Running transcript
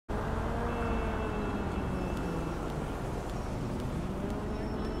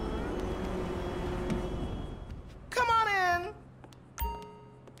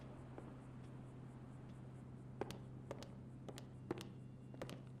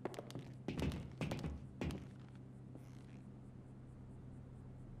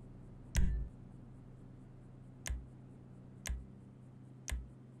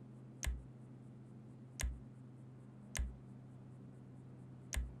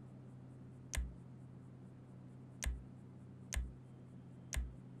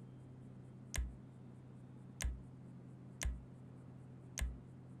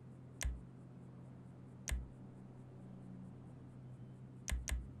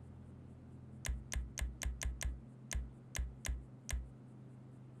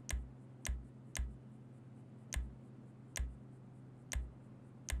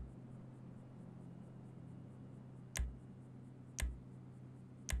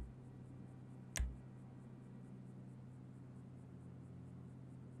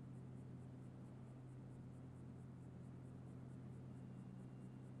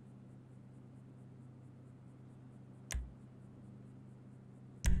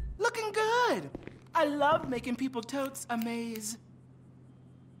good. I love making people totes amaze.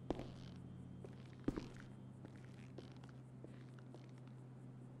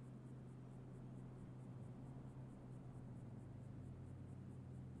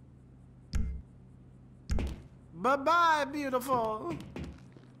 Bye-bye, beautiful.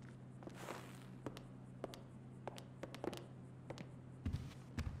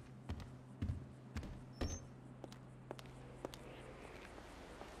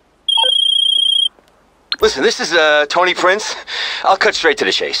 Listen, this is Tony Prince. I'll cut straight to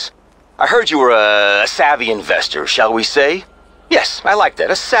the chase. I heard you were a savvy investor, shall we say? Yes, I like that,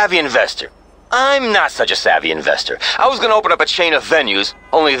 a savvy investor. I'm not such a savvy investor. I was gonna open up a chain of venues,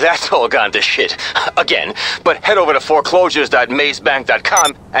 only that's all gone to shit. Again, but head over to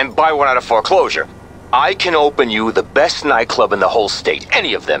foreclosures.mazebank.com and buy one out of foreclosure. I can open you the best nightclub in the whole state,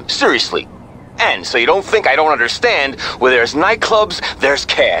 any of them, seriously. And so you don't think I don't understand, where there's nightclubs, there's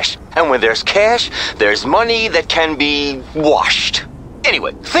cash. And when there's cash, there's money that can be washed.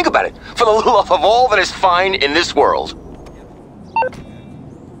 Anyway, think about it, for the love of all that is fine in this world.